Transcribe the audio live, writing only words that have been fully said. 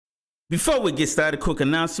Before we get started, quick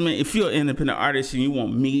announcement. If you're an independent artist and you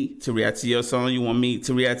want me to react to your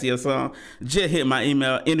song, just hit my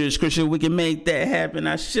email in the description. We can make that happen.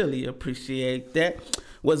 I surely appreciate that.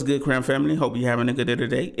 What's good, Crown family? Hope you're having a good day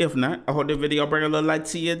today. If not, I hope the video bring a little light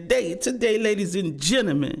to your day. Today, ladies and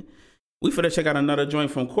gentlemen, we finna check out another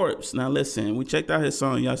joint from Corpse. Now listen, we checked out his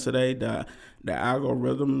song yesterday, the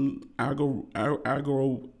algorithm,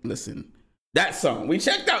 listen. That song, we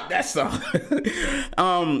checked out that song.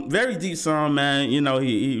 Very deep song, man. You know,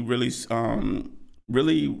 he really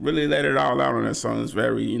let it all out on that song. It's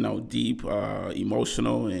very, you know, deep,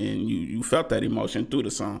 emotional, and you felt that emotion through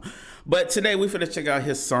the song. But today we finna check out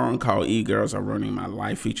his song called "E-Girls Are Ruining My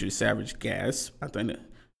Life," featuring Savage Gas. I think that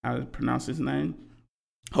how to pronounce his name.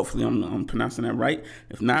 Hopefully I'm pronouncing that right.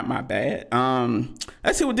 If not, my bad.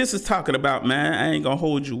 Let's see what this is talking about, man. I ain't gonna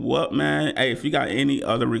hold you up, man. Hey, if you got any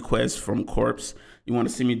other requests from Corpse you want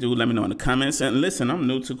to see me do, let me know in the comments. And listen, I'm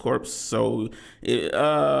new to Corpse, so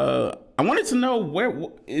I wanted to know, where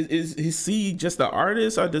is he just an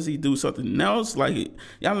artist, or does he do something else? Like,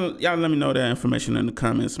 y'all let me know that information in the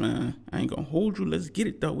comments, man. I ain't gonna hold you. Let's get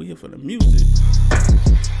it though. We here for the music.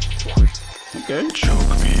 Okay. Choke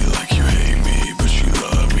me like you hate me, but you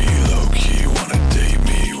love me low-key. Wanna date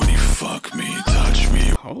me when you fuck me, touch me.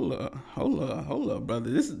 Hold up, brother.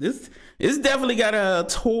 This definitely got a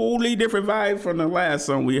totally different vibe from the last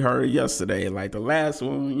song we heard yesterday. Like the last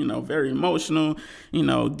one, you know, very emotional, you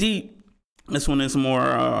know, deep. This one is more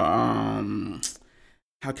how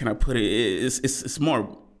can I put it? It's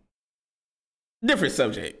more different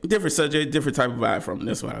subject, different type of vibe from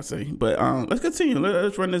this, what I say. But let's continue.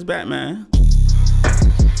 Let's run this back, man.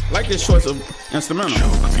 Like this choice of instrumental.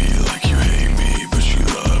 Choke me like you hate me, but you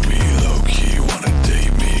love me low-key. Wanna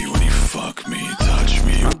date me when you fuck me, touch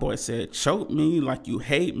me. My boy said, choke me like you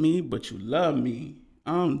hate me, but you love me.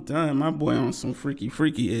 I'm done. My boy on some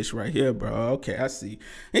freaky-ish right here, bro. Okay, I see.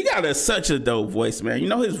 He got such a dope voice, man. You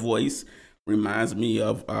know, his voice reminds me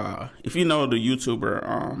of, if you know the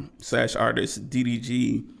YouTuber slash artist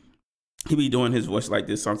DDG, he be doing his voice like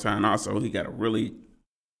this sometimes. Also, he got a really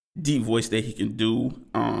deep voice that he can do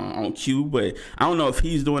on cue, but I don't know if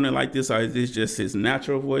he's doing it like this or is this just his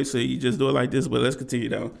natural voice, so he just do it like this. But let's continue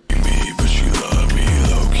though. Me, but you love me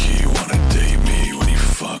low-key. Wanna date me when you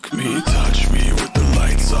fuck me, touch me with the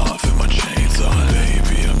lights off and my chains on.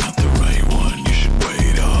 Baby, I'm not the right one, you should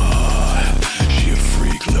wait on. She a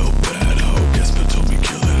freak, little bad hoe. Gasper told me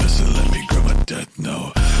kill her, so let me grab my death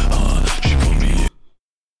note. She put me in.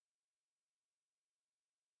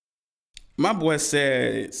 My boy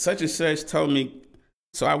said such and such told me,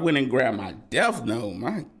 so I went and grabbed my death note.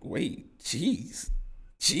 My wait, jeez,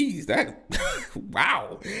 that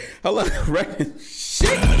wow. Hold on,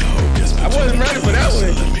 shit. I wasn't ready for that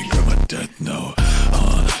one. Let me grab my death note.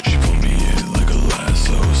 She put me in like a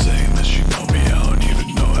lasso, saying that she know me. I don't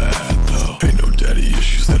even know I had though. Ain't no daddy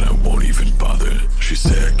issues that I won't even bother. She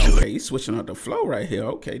said I kill her. Okay, he's switching up the flow right here.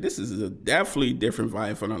 Okay, this is a definitely different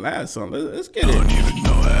vibe from the last song. Let's get it. I don't even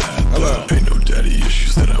know I had though. Ain't no daddy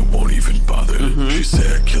issues that I won't even bother. She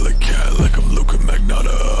said I kill a cat like I'm Luca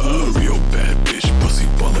Magnotta. Real bad bitch, pussy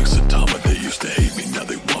ball like Saddam. They used to hate me, now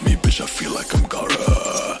they want me, bitch. I feel like I'm Gara.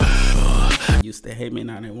 Used to hate me,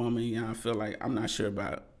 now they want me. I feel like I'm not sure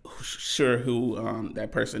who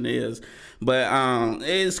that person is, but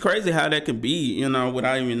it's crazy how that can be, you know,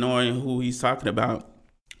 without even knowing who he's talking about.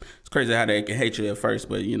 It's crazy how they can hate you at first,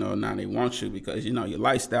 but you know, now they want you because, you know, your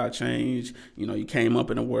lifestyle changed, you know, you came up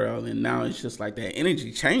in the world, and now it's just like that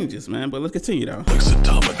energy changes, man. But let's continue though. Like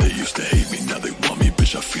Saddam, they used to hate me, now they want me,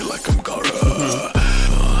 bitch. I feel like I'm Gara.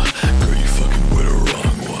 Girl, you fucking with a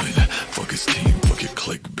wrong one. Fuck his team, fuck your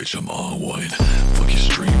clique, bitch. I'm on one. Fuck your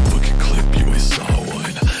stream, fuck your clip, you ain't saw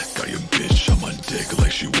one. Got your bitch on my dick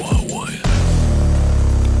like she want one.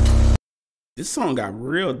 This song got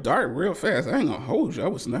real dark real fast. I ain't gonna hold you. I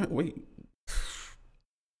was not, wait.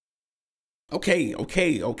 Okay. Got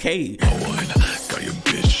your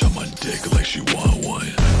bitch on my dick like she want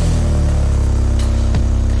one.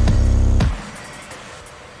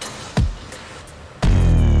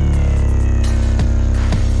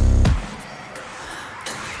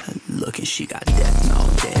 Look, and she got death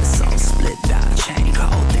note, dead soul, split dot, chain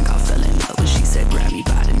code. Think I fell in love when she said grab me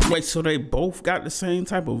by the neck. Wait, so they both got the same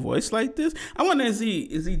type of voice like this? I wonder, is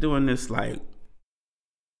he doing this like,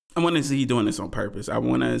 I wonder, is he doing this on purpose? I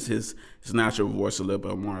wonder, is his natural voice a little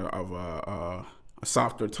bit more of a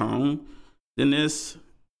softer tone than this?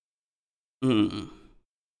 Or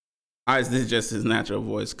is this just his natural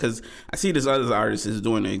voice? Because I see this other artist is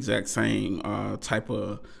doing the exact same type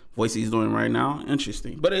of voice he's doing right now,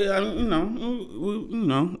 interesting. But you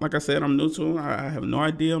know, like I said, I'm new to him. I have no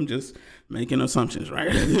idea. I'm just making assumptions,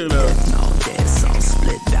 right? You know. No, dead song,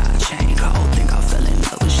 split dot, chain cold. Think I fell in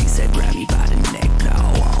love when she said grab me by the neck,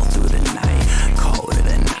 dog. All through the night, colder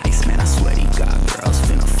than ice, man. I swear to God, girls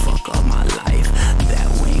finna fuck up my life. That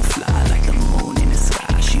wing fly like the moon in the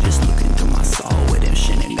sky. She just looking through my soul with them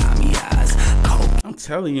Shinigami eyes. Cold. I'm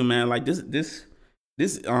telling you, man, like this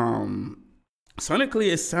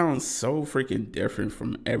sonically it sounds so freaking different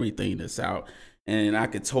from everything that's out, and I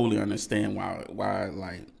could totally understand why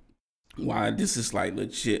this is like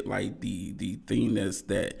legit, like the thing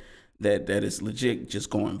that is legit just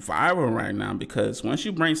going viral right now. Because once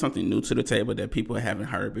you bring something new to the table that people haven't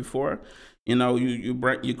heard before, you know,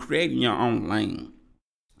 you're creating your own lane.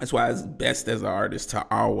 That's why it's best as an artist to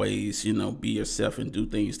always, you know, be yourself and do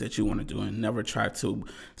things that you want to do, and never try to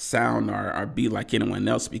sound or be like anyone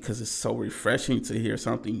else, because it's so refreshing to hear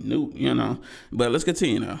something new, you know. But let's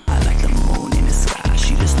continue now. I like the moon in the sky.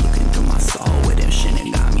 She just looking through my soul with them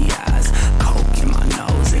Shinigami eyes. Coke in my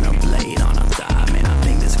nose and a blade on her thigh. Man, I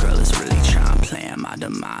think this girl is really trying to plan my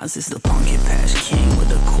demise. It's the Pumpkin Patch King with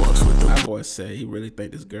the corpse with the... My boy said he really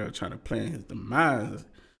think this girl trying to plan his demise.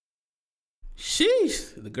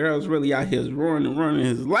 Sheesh, the girl's really out here running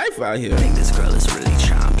his life out here. I think this girl is really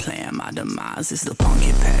trying to plan my demise. It's the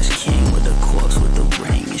Pumpkin Patch King with the corpse with the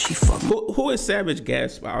ring, and she fuck. Who is Savage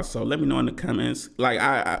Gas? Also, let me know in the comments. Like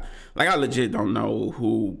I legit don't know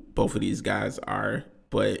who both of these guys are,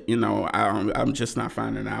 but you know, I'm just not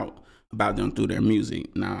finding out about them through their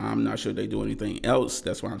music. Now, I'm not sure they do anything else.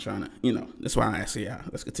 That's why I'm trying to, you know, that's why I ask you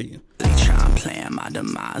out. Let's continue. Really trying to plan my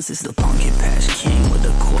demise. It's the Pumpkin Patch King with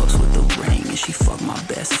the corpse with the ring, and she fuck my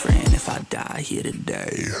best friend if I die here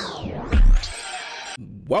today.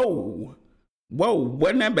 Whoa,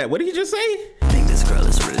 wasn't that bad? What did he just say? I think this girl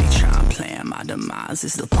is really trying to plan my demise.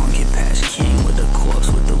 It's the Pumpkin Patch King with the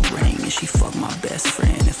corpse with the ring, and she fuck my best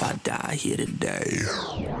friend if I die here today.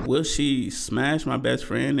 Will she smash my best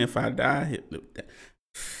friend if I die here?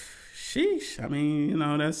 Sheesh. I mean, you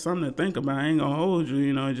know, that's something to think about. I ain't gonna hold you,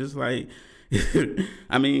 you know, just like,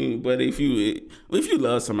 I mean, but if you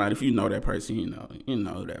love somebody, if you know that person, you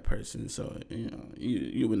know that person. So, you know,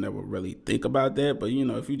 you would never really think about that. But, you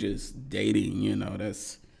know, if you just dating, you know,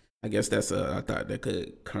 I guess that's a thought that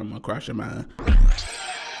could come across your mind.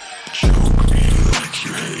 Choke me like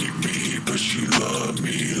you hate me, but you love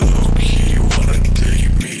me low-key. Wanna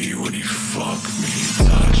date me when you fuck me,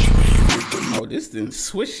 touch me with the Oh, this done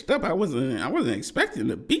switched up. I wasn't expecting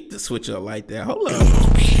the beat to switch up like that. Hold up.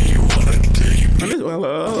 low-key. Wanna date me. Hold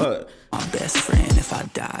up. My best friend if I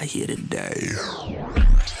die here today.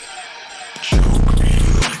 Choke me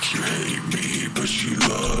like you hate me, but you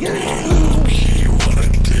love me low-key. Wanna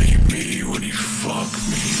date me when you fuck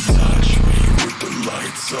me, touch me with the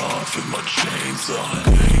lights off and my chains on.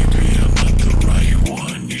 Baby, I'm not the right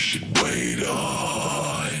one, you should wait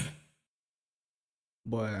on.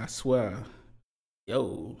 Boy, I swear.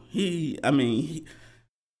 Yo,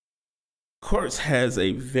 Quartz has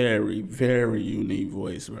a very, very unique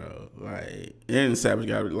voice, bro. Like, and Savage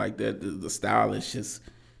got it like that. The style is just,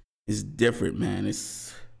 it's different, man.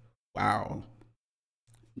 It's wow.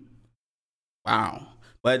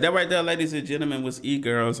 But that right there, ladies and gentlemen, was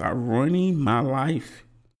E-Girls Are Ruining My Life,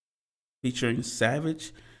 featuring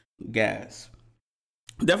Savage Gas.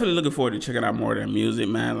 Definitely looking forward to checking out more of their music,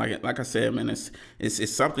 man. Like I said, man, it's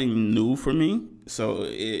something new for me, so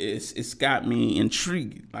it's got me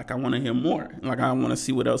intrigued. Like, I want to hear more. Like, I want to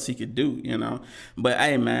see what else he could do, you know. But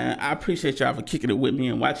hey, man, I appreciate y'all for kicking it with me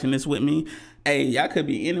and watching this with me. Hey, y'all could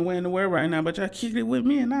be anywhere in the world right now, but y'all kicking it with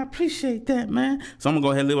me, and I appreciate that, man. So I'm gonna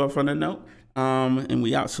go ahead and leave off on that note. And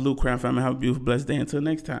we out. Salute, Crown Family. Have a beautiful, blessed day. Until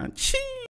next time. Cheers.